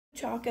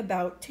talk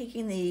about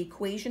taking the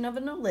equation of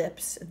an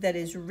ellipse that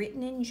is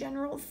written in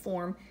general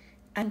form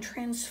and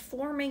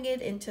transforming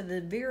it into the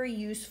very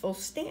useful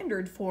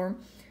standard form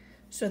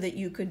so that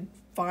you could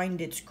find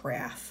its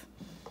graph.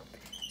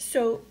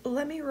 So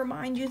let me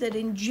remind you that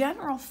in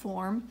general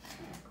form,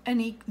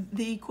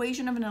 the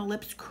equation of an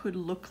ellipse could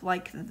look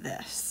like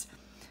this,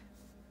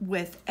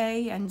 with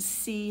A and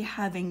C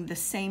having the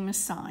same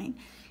sign.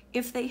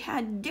 If they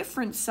had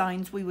different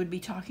signs, we would be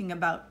talking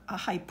about a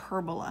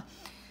hyperbola.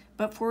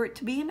 But for it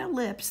to be an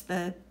ellipse,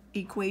 the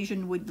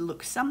equation would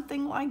look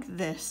something like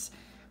this,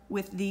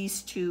 with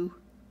these two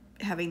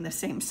having the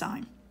same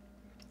sign.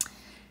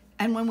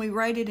 And when we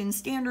write it in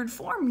standard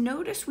form,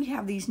 notice we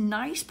have these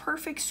nice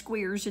perfect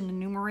squares in the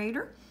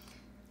numerator.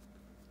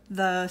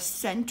 The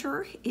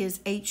center is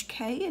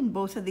HK in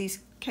both of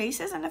these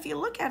cases, and if you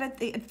look at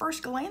it, at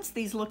first glance,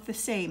 these look the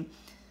same.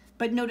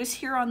 But notice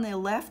here on the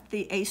left,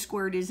 the a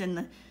squared is in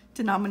the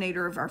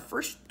denominator of our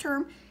first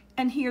term,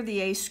 and here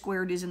the a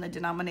squared is in the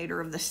denominator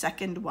of the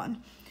second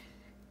one.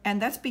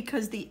 And that's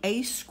because the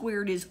a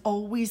squared is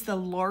always the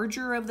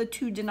larger of the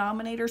two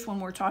denominators when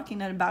we're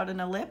talking about an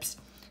ellipse.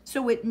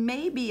 So it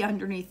may be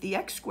underneath the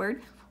x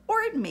squared,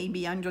 or it may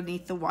be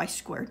underneath the y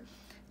squared.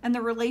 And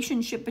the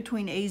relationship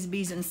between a's,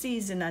 b's, and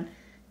c's in an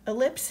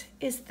ellipse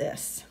is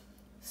this.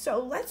 So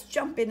let's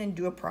jump in and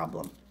do a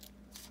problem.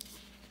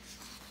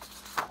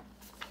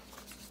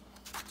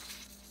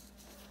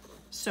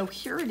 So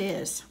here it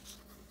is.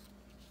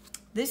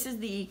 This is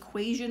the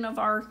equation of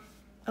our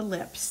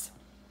ellipse.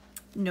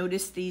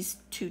 Notice these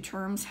two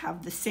terms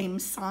have the same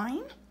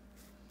sign.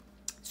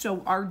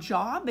 So our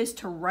job is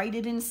to write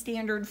it in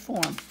standard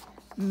form.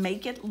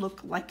 Make it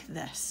look like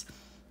this.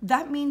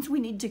 That means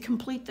we need to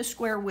complete the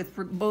square with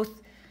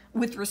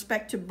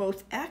respect to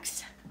both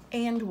x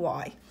and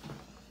y.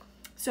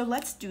 So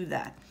let's do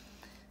that.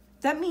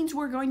 That means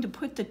we're going to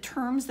put the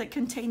terms that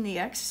contain the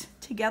x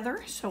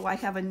together. So I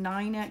have a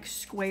 9x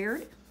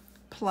squared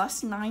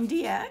plus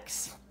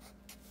 90x.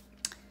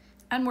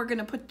 And we're going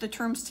to put the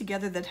terms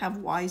together that have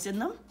y's in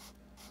them.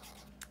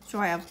 So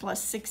I have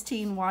plus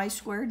 16y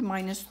squared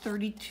minus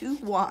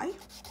 32y. And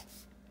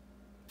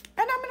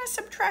I'm going to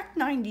subtract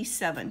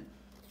 97.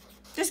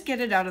 Just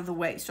get it out of the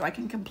way so I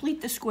can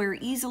complete the square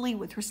easily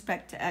with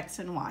respect to x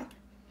and y.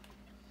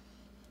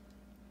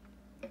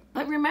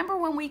 But remember,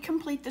 when we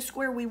complete the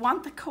square, we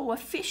want the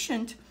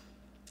coefficient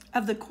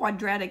of the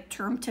quadratic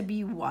term to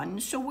be 1.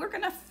 So we're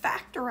going to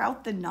factor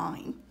out the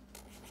 9.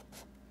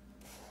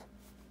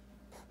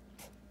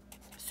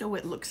 So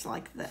it looks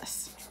like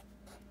this.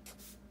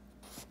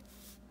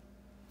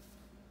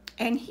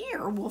 And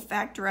here we'll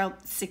factor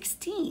out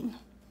 16.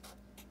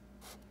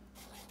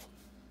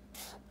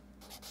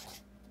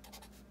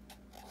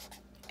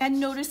 And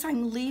notice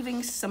I'm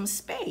leaving some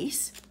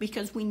space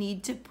because we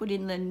need to put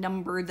in the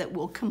number that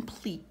will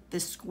complete the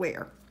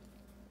square.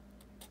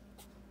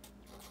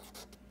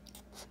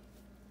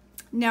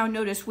 Now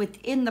notice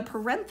within the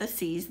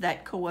parentheses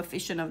that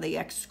coefficient of the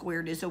x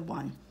squared is a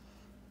 1.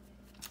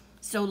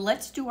 So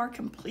let's do our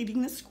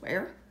completing the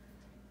square.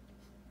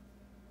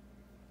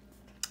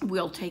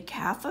 We'll take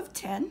half of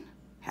 10.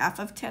 Half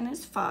of 10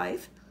 is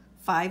 5.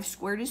 5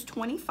 squared is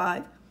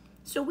 25.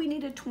 So we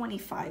need a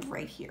 25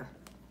 right here.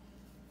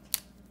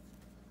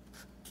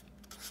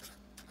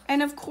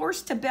 And of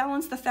course, to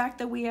balance the fact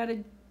that we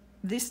added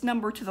this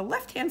number to the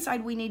left-hand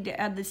side, we need to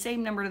add the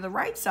same number to the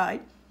right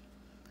side.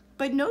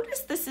 But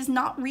notice this is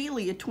not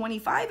really a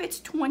 25. It's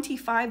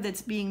 25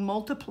 that's being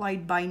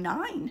multiplied by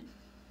 9.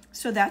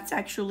 So that's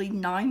actually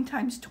 9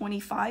 times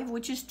 25,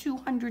 which is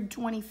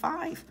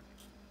 225.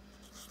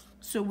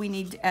 So we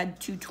need to add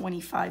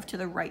 225 to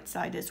the right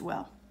side as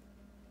well.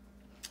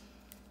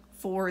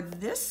 For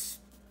this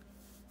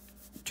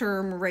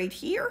term right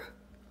here,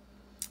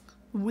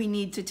 we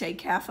need to take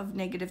half of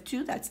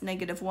 -2, that's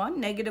 -1.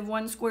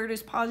 -1 squared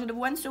is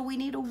 +1, so we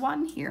need a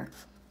 1 here.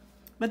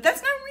 But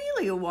that's not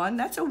really a 1,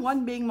 that's a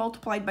 1 being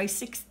multiplied by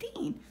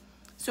 16.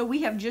 So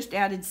we have just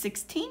added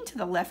 16 to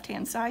the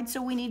left-hand side,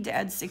 so we need to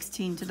add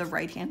 16 to the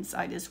right-hand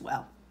side as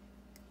well.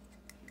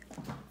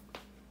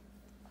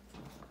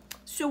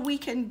 So we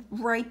can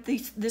write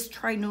this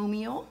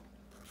trinomial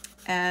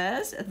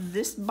as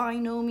this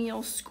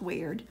binomial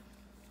squared.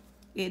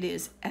 It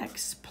is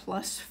x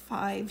plus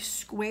 5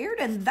 squared,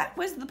 and that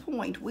was the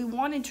point. We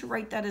wanted to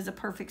write that as a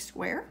perfect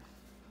square,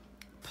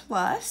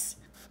 plus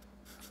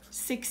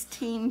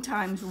 16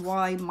 times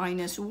y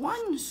minus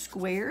 1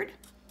 squared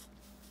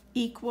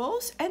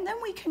equals, and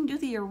then we can do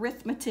the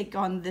arithmetic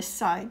on this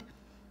side.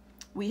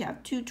 We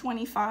have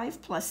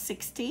 225 plus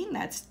 16,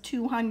 that's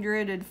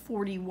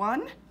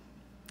 241.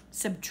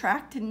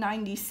 Subtract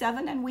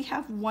 97, and we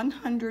have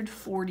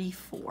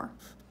 144.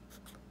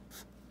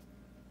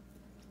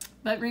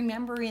 But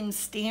remember, in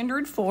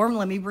standard form,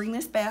 let me bring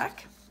this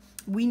back,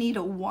 we need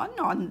a 1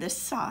 on this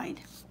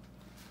side.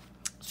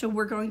 So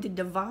we're going to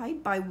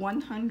divide by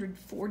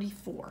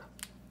 144.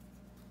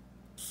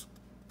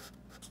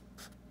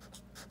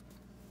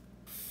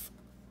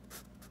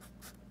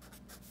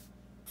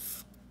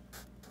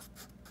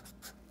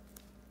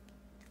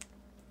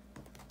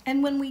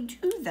 And when we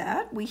do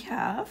that, we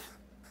have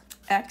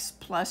x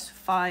plus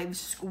 5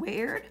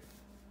 squared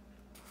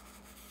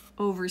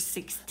over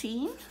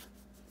 16,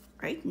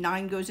 right?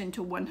 9 goes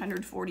into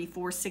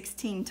 144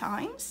 16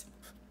 times.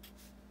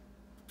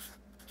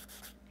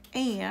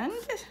 And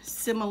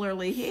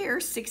similarly here,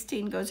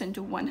 16 goes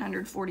into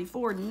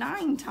 144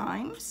 9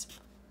 times.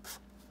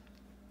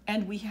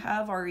 And we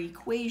have our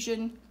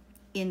equation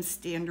in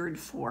standard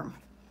form.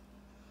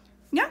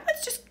 Now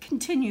let's just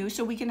continue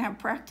so we can have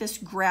practice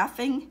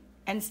graphing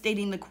and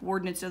stating the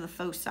coordinates of the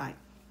foci.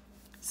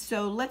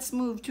 So let's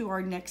move to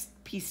our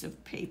next piece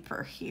of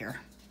paper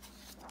here.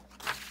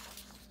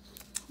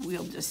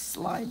 We'll just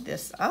slide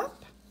this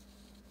up.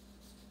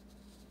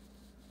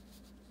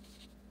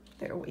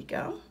 There we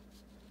go.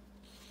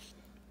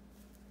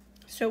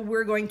 So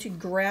we're going to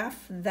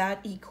graph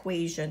that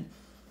equation.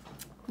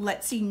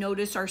 Let's see,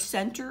 notice our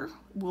center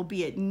will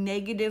be at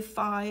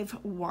 -5,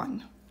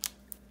 1.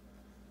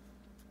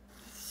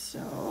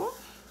 So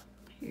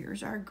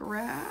here's our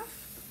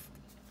graph.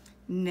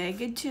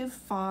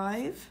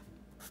 -5,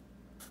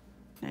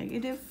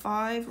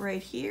 -5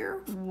 right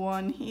here,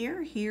 1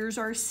 here. Here's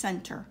our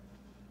center.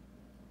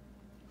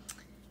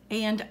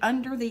 And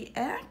under the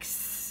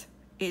x,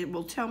 it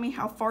will tell me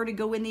how far to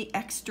go in the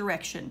x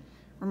direction.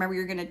 Remember,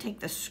 you're going to take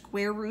the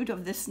square root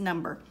of this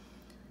number.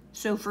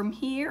 So from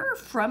here,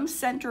 from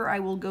center, I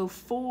will go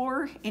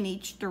 4 in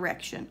each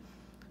direction.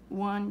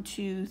 1,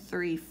 2,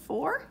 3,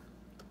 4.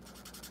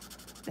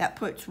 That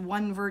puts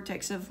one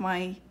vertex of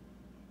my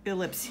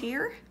ellipse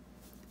here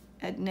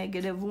at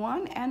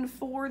 -1, and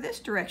 4 this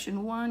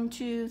direction. 1,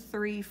 2,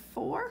 3,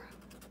 4.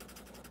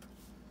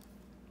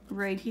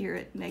 Right here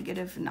at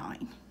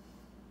 -9.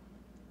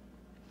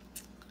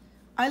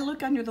 I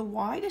look under the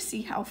y to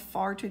see how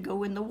far to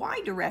go in the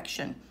y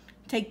direction.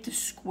 Take the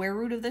square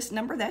root of this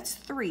number, that's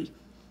 3.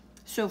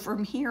 So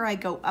from here I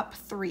go up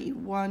 3.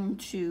 1,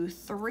 2,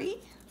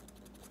 3.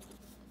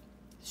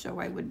 So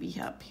I would be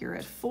up here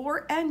at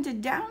 4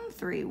 and down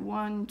 3.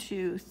 1,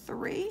 2,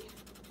 3.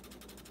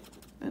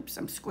 Oops,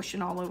 I'm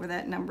squishing all over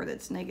that number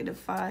that's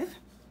 -5.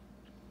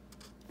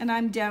 And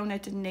I'm down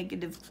at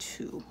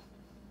 -2.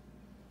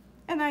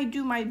 And I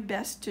do my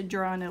best to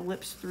draw an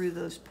ellipse through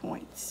those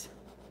points.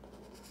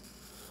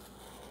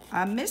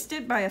 I missed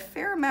it by a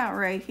fair amount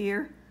right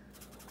here.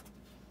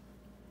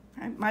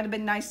 It might have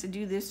been nice to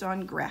do this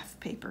on graph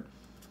paper.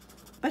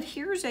 But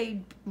here's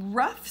a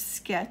rough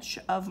sketch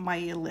of my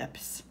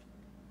ellipse.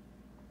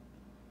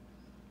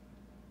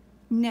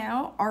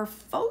 Now, our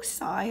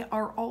foci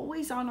are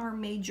always on our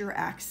major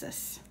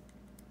axis.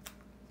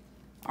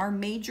 Our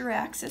major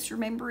axis,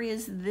 remember,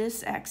 is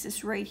this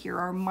axis right here.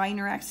 Our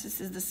minor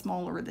axis is the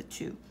smaller of the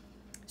two.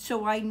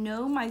 So I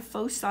know my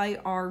foci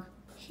are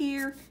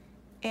here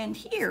and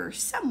here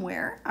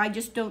somewhere. I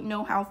just don't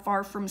know how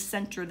far from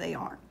center they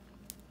are.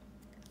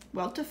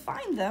 Well, to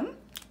find them,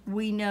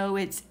 we know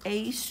it's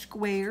a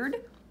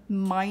squared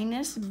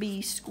minus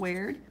b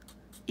squared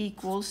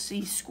equals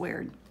c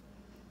squared.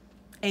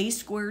 A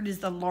squared is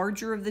the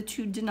larger of the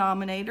two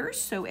denominators,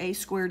 so a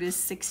squared is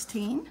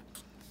 16.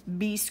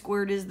 B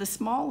squared is the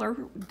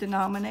smaller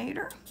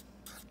denominator.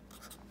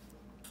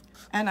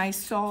 And I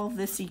solve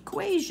this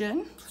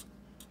equation,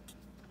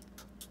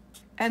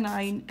 and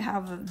I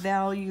have a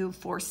value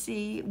for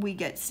c. We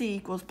get c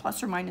equals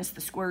plus or minus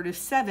the square root of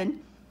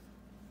 7.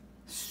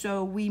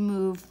 So we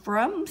move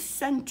from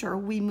center,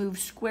 we move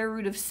square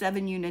root of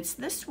 7 units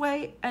this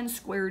way and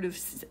square root of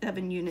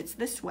 7 units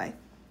this way.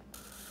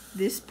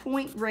 This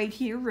point right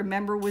here,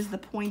 remember, was the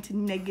point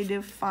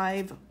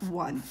 -5,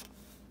 1.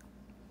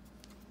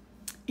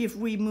 If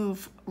we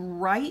move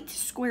right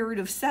square root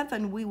of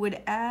 7, we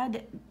would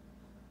add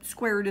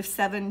square root of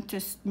 7 to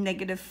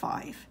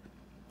 -5.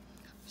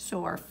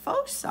 So our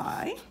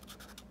foci,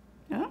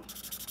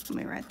 let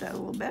me write that a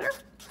little better,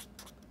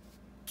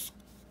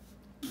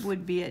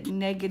 would be at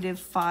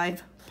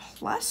 -5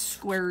 plus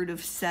square root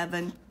of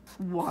 7,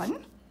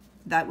 1.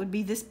 That would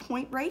be this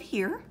point right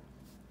here.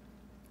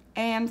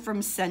 And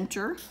from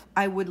center,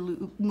 I would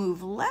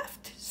move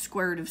left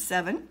square root of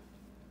 7.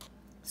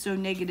 So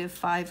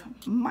 -5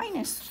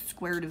 minus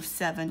square root of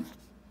 7,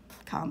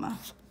 comma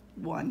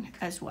 1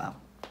 as well.